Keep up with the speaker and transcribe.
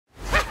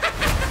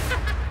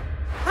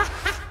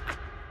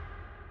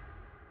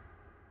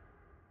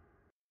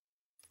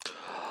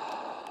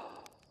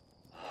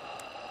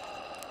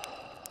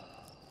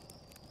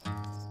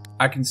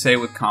I can say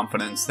with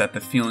confidence that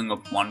the feeling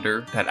of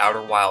wonder that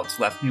Outer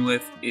Wilds left me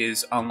with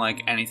is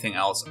unlike anything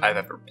else I've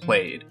ever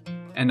played,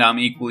 and I'm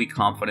equally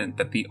confident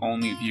that the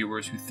only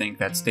viewers who think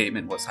that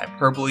statement was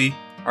hyperbole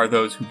are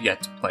those who've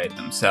yet to play it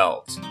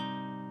themselves.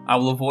 I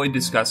will avoid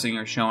discussing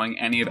or showing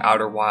any of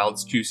Outer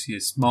Wilds'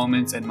 juiciest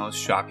moments and most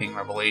shocking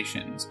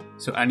revelations,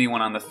 so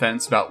anyone on the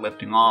fence about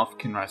lifting off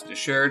can rest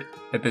assured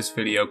that this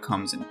video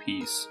comes in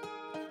peace.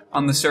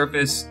 On the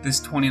surface, this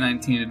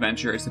 2019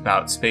 adventure is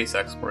about space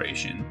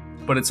exploration,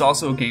 but it's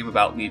also a game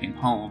about leaving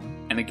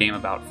home, and a game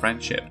about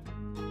friendship.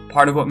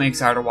 Part of what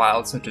makes Outer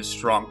Wilds such a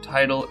strong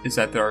title is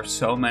that there are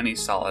so many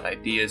solid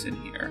ideas in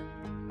here.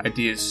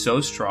 Ideas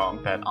so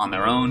strong that, on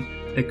their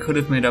own, they could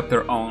have made up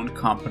their own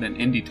competent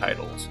indie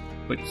titles,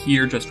 but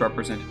here just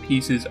represent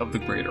pieces of the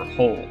greater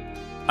whole.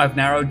 I've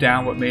narrowed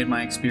down what made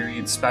my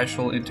experience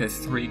special into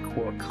 3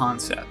 core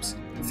concepts,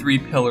 3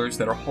 pillars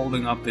that are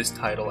holding up this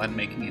title and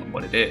making it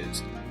what it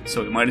is,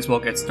 so we might as well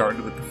get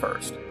started with the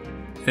first.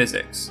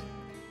 Physics.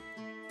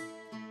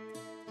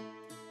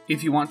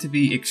 If you want to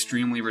be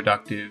extremely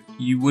reductive,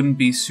 you wouldn't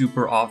be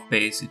super off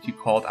base if you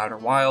called Outer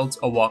Wilds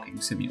a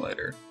walking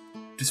simulator.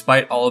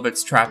 Despite all of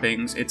its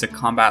trappings, it's a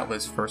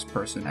combatless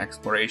first-person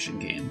exploration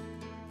game.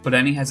 But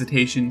any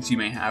hesitations you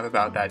may have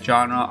about that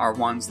genre are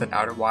ones that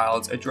Outer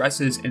Wilds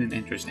addresses in an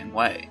interesting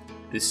way,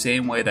 the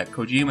same way that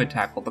Kojima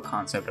tackled the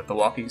concept of the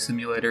walking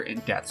simulator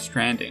in Death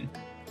Stranding,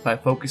 by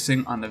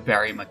focusing on the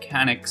very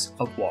mechanics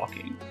of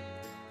walking.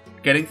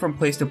 Getting from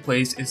place to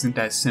place isn't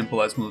as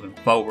simple as moving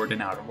forward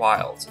in Outer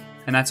Wilds,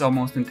 and that's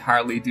almost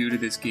entirely due to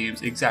this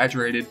game's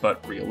exaggerated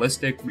but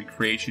realistic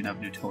recreation of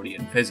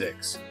Newtonian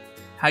physics.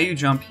 How you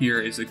jump here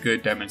is a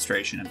good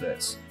demonstration of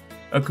this.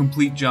 A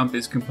complete jump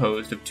is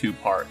composed of 2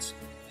 parts.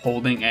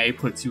 Holding A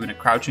puts you in a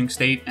crouching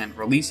state, and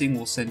releasing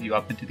will send you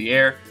up into the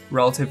air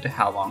relative to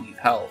how long you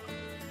held.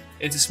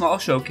 It's a small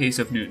showcase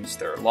of Newton's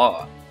third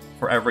law.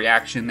 For every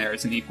action there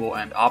is an equal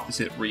and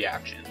opposite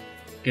reaction.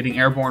 Getting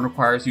airborne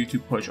requires you to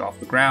push off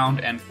the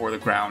ground, and for the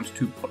ground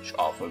to push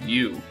off of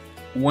you.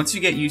 Once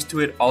you get used to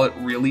it, all it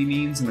really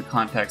means in the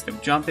context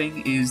of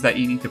jumping is that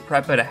you need to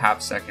prep it a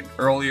half second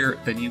earlier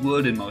than you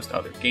would in most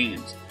other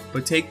games.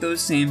 But take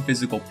those same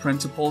physical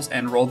principles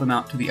and roll them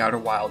out to the Outer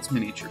Wilds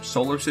miniature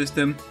solar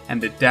system, and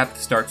the depth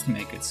starts to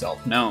make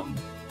itself known.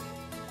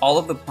 All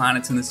of the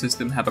planets in the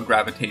system have a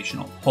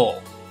gravitational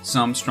pull,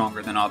 some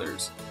stronger than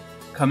others.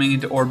 Coming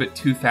into orbit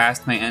too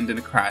fast may end in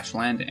a crash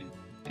landing.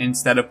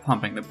 Instead of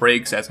pumping the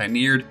brakes as I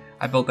neared,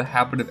 I built a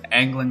habit of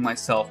angling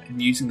myself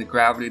and using the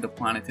gravity of the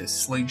planet to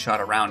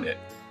slingshot around it.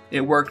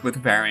 It worked with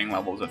varying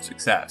levels of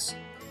success.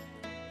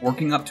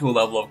 Working up to a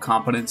level of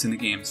competence in the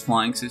game's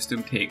flying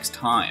system takes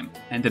time,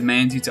 and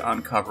demands you to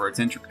uncover its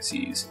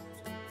intricacies.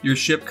 Your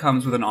ship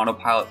comes with an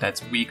autopilot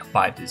that's weak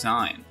by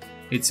design.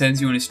 It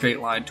sends you in a straight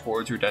line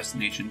towards your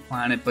destination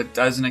planet, but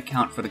doesn't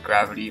account for the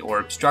gravity or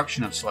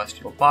obstruction of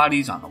celestial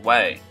bodies on the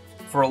way.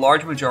 For a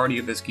large majority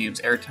of this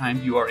game's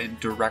airtime, you are in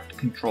direct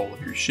control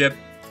of your ship,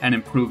 and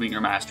improving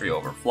your mastery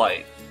over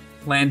flight.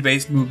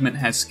 Land-based movement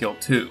has skill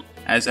too,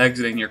 as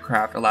exiting your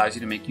craft allows you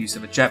to make use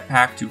of a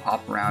jetpack to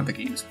hop around the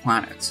game's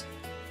planets.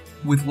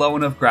 With low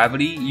enough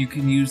gravity, you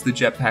can use the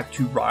jetpack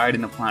to ride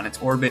in the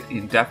planet's orbit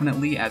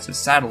indefinitely as a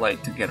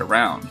satellite to get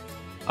around.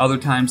 Other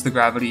times the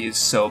gravity is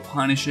so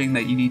punishing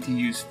that you need to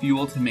use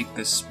fuel to make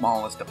the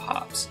smallest of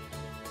hops.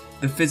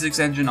 The physics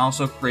engine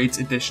also creates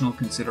additional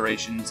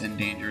considerations and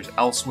dangers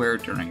elsewhere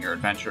during your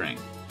adventuring.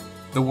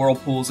 The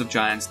whirlpools of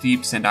Giant's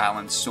Deep send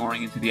islands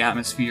soaring into the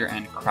atmosphere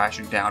and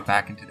crashing down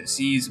back into the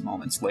seas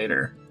moments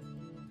later.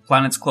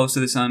 Planets close to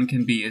the sun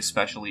can be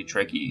especially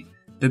tricky.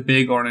 The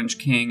big orange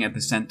king at the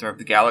center of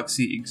the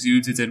galaxy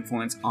exudes its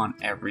influence on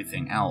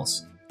everything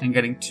else, and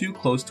getting too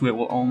close to it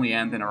will only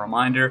end in a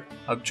reminder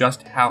of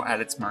just how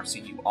at its mercy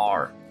you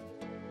are.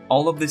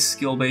 All of this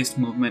skill-based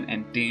movement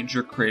and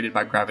danger created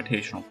by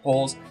gravitational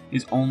pulls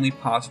is only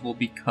possible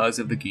because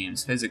of the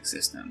game's physics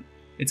system.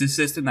 It's a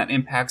system that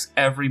impacts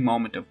every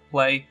moment of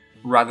play,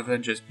 rather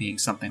than just being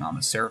something on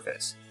the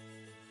surface.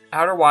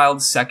 Outer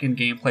Wilds' second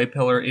gameplay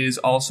pillar is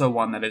also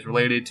one that is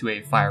related to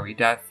a fiery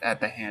death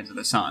at the hands of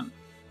the sun.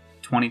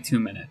 22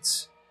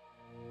 minutes.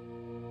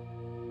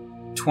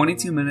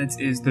 22 minutes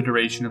is the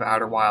duration of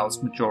Outer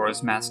Wilds'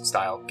 Majora's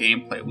Mask-style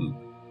gameplay loop.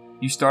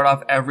 You start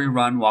off every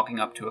run walking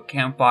up to a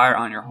campfire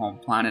on your home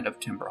planet of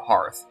Timber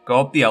Hearth, go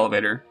up the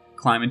elevator,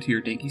 climb into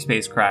your dinky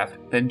spacecraft,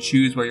 then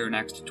choose where your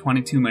next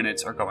 22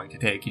 minutes are going to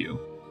take you.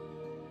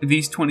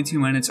 These 22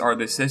 minutes are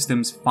the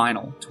system's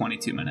final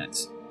 22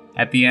 minutes.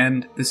 At the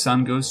end, the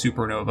sun goes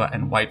supernova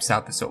and wipes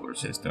out the solar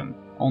system,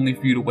 only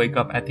for you to wake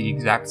up at the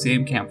exact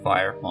same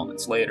campfire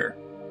moments later.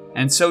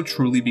 And so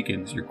truly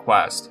begins your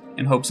quest,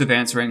 in hopes of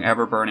answering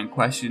ever-burning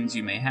questions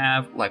you may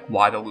have, like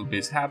why the loop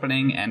is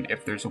happening and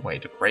if there's a way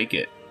to break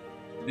it.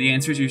 The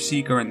answers you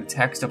seek are in the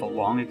text of a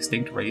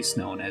long-extinct race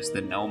known as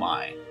the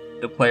Nomai.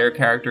 The player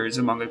character is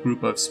among a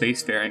group of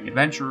spacefaring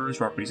adventurers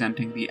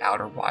representing the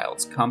Outer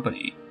Wilds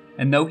Company,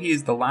 and though he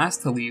is the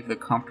last to leave the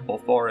comfortable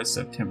forests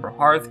of Timber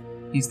Hearth,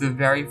 he's the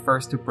very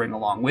first to bring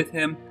along with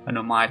him a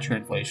Nomai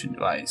translation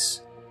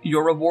device.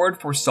 Your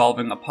reward for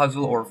solving a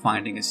puzzle or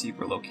finding a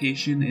secret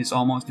location is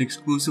almost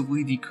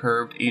exclusively the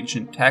curved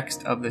ancient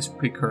text of this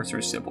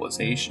precursor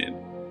civilization,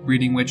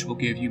 reading which will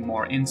give you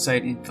more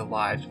insight into the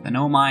lives of the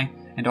Nomai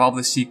and all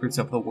the secrets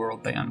of the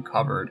world they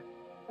uncovered.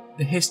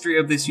 The history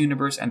of this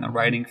universe and the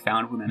writing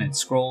found within its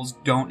scrolls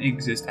don't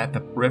exist at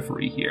the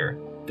periphery here,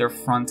 they're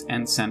front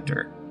and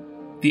center.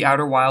 The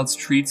Outer Wilds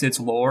treats its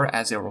lore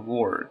as a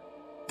reward.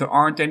 There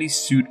aren't any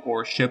suit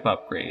or ship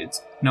upgrades,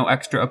 no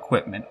extra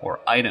equipment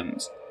or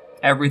items.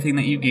 Everything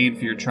that you gain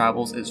for your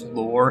travels is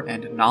lore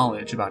and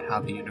knowledge about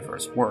how the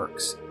universe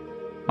works.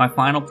 My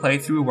final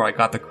playthrough, where I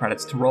got the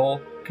credits to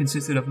roll,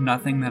 consisted of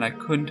nothing that I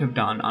couldn't have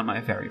done on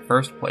my very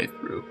first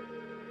playthrough.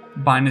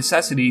 By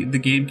necessity, the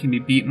game can be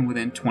beaten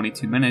within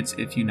 22 minutes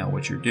if you know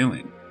what you're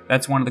doing.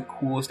 That's one of the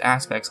coolest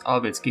aspects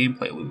of its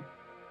gameplay loop.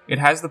 It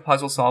has the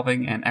puzzle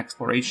solving and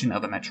exploration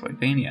of a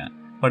Metroidvania,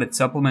 but it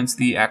supplements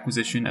the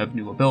acquisition of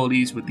new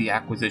abilities with the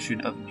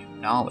acquisition of new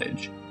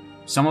knowledge.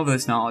 Some of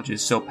this knowledge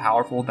is so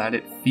powerful that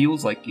it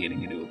feels like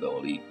gaining a new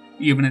ability,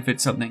 even if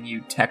it's something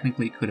you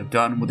technically could have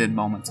done within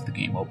moments of the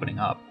game opening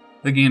up.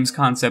 The game's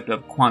concept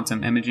of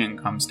quantum imaging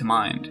comes to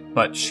mind,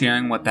 but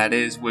sharing what that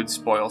is would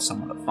spoil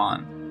some of the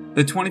fun.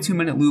 The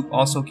 22-minute loop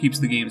also keeps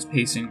the game's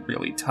pacing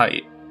really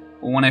tight.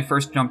 When I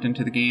first jumped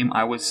into the game,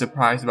 I was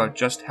surprised about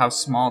just how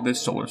small this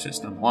solar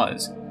system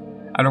was.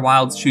 Outer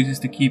Wilds chooses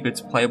to keep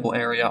its playable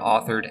area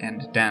authored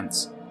and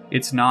dense.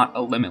 It's not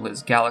a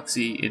limitless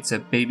galaxy, it's a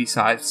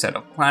baby-sized set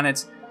of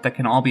planets that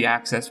can all be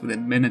accessed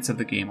within minutes of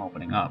the game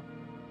opening up.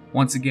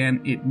 Once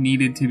again, it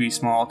needed to be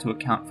small to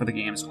account for the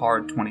game's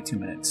hard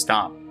 22-minute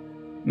stop.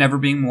 Never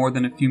being more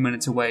than a few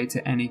minutes away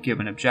to any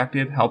given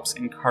objective helps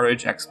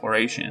encourage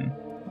exploration.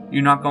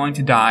 You're not going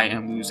to die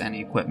and lose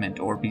any equipment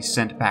or be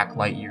sent back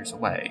light years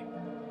away.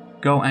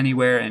 Go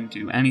anywhere and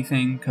do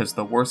anything, because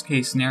the worst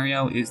case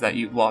scenario is that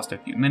you've lost a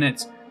few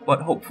minutes,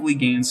 but hopefully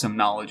gain some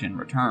knowledge in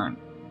return,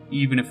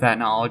 even if that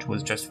knowledge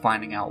was just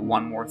finding out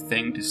one more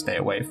thing to stay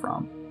away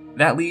from.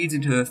 That leads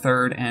into the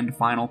third and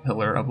final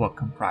pillar of what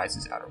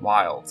comprises Outer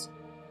Wilds: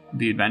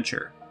 the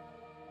adventure.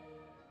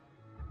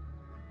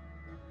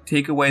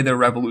 Take away the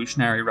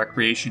revolutionary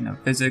recreation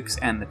of physics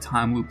and the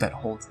time loop that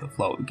holds the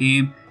flow of the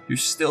game, you're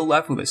still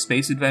left with a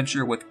space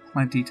adventure with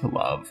plenty to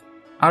love.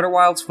 Outer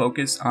Wilds'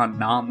 focus on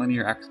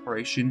non-linear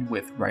exploration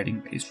with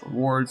writing-based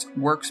rewards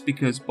works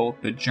because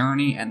both the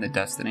journey and the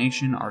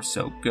destination are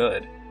so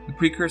good. The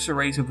precursor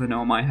race of the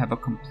Nomai have a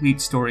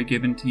complete story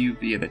given to you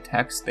via the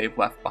text they've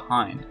left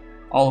behind,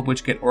 all of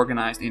which get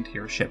organized into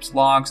your ship's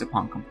logs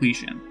upon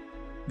completion.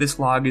 This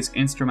log is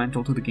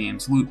instrumental to the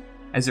game's loop,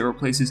 as it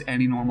replaces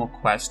any normal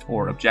quest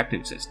or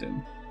objective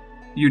system.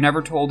 You're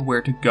never told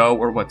where to go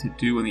or what to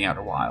do in the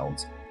Outer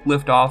Wilds.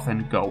 Lift off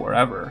and go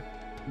wherever.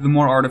 The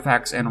more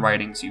artifacts and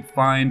writings you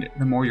find,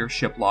 the more your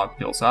ship log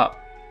fills up.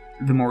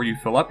 The more you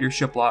fill up your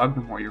ship log,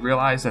 the more you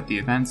realize that the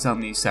events on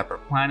these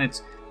separate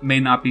planets may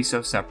not be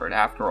so separate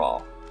after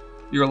all.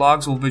 Your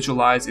logs will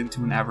visualize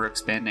into an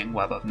ever-expanding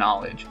web of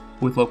knowledge,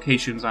 with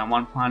locations on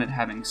one planet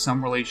having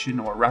some relation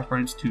or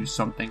reference to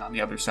something on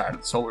the other side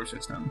of the solar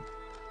system.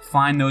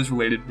 Find those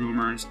related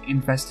rumors,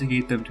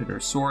 investigate them to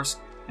their source,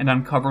 and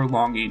uncover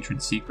long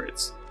ancient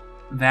secrets.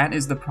 That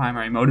is the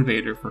primary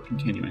motivator for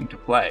continuing to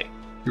play: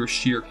 your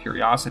sheer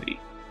curiosity.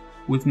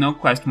 With no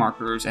quest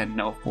markers and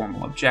no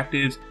formal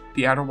objectives,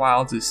 the Outer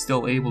Wilds is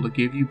still able to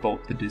give you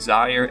both the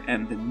desire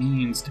and the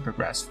means to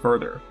progress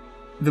further.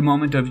 The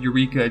moment of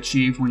eureka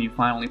achieved when you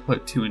finally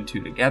put 2 and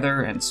 2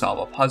 together and solve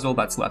a puzzle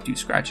that's left you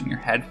scratching your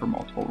head for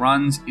multiple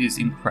runs is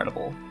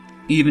incredible.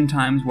 Even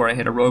times where I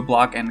hit a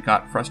roadblock and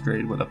got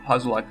frustrated with a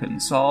puzzle I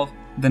couldn't solve,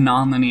 the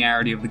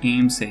non-linearity of the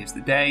game saves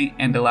the day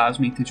and allows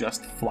me to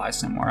just fly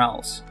somewhere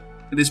else.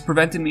 This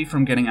prevented me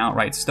from getting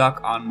outright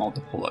stuck on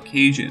multiple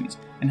occasions,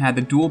 and had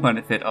the dual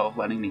benefit of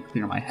letting me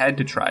clear my head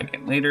to try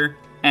again later,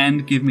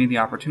 and give me the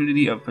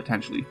opportunity of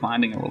potentially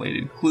finding a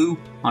related clue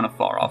on a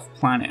far-off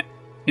planet.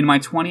 In my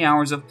 20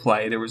 hours of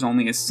play, there was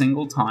only a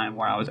single time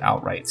where I was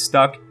outright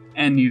stuck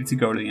and needed to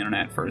go to the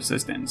internet for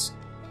assistance.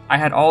 I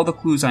had all the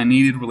clues I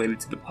needed related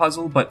to the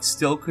puzzle, but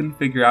still couldn't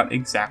figure out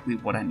exactly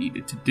what I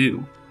needed to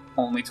do,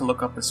 only to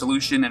look up the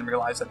solution and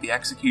realize that the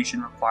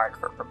execution required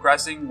for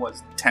progressing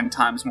was 10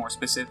 times more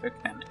specific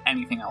than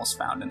anything else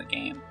found in the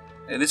game.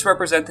 This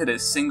represented a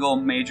single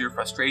major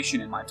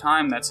frustration in my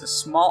time that's a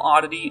small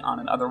oddity on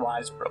an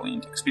otherwise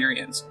brilliant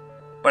experience,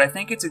 but I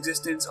think its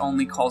existence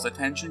only calls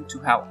attention to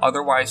how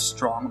otherwise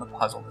strong the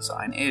puzzle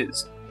design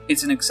is.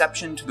 It's an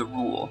exception to the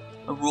rule,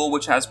 a rule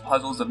which has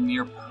puzzles of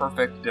near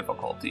perfect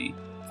difficulty,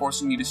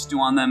 forcing you to stew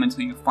on them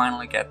until you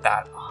finally get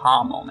that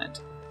aha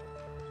moment.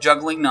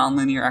 Juggling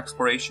non-linear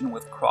exploration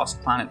with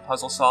cross-planet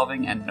puzzle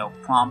solving and no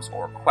prompts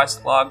or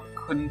quest log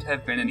couldn't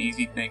have been an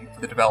easy thing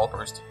for the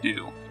developers to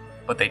do,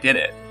 but they did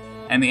it,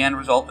 and the end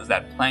result is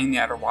that playing the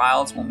Outer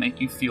Wilds will make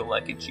you feel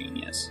like a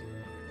genius.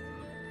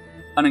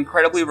 An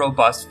incredibly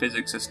robust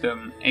physics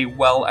system, a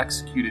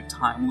well-executed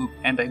time loop,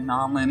 and a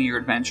non-linear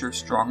adventure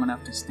strong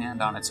enough to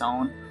stand on its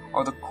own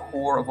are the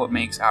core of what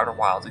makes Outer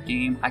Wilds a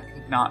game I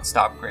could not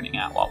stop grinning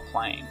at while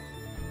playing.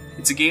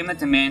 It's a game that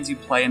demands you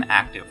play an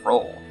active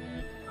role.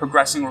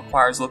 Progressing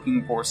requires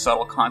looking for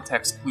subtle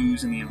context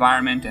clues in the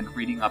environment and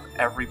reading up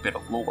every bit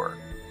of lore.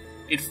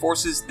 It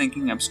forces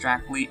thinking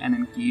abstractly and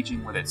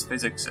engaging with its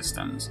physics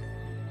systems.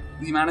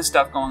 The amount of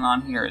stuff going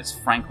on here is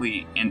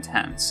frankly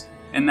intense,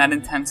 and that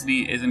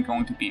intensity isn't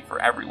going to be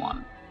for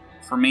everyone.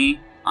 For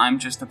me, I'm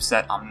just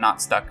upset I'm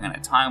not stuck in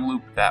a time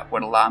loop that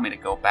would allow me to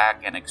go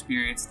back and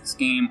experience this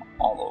game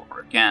all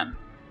over again.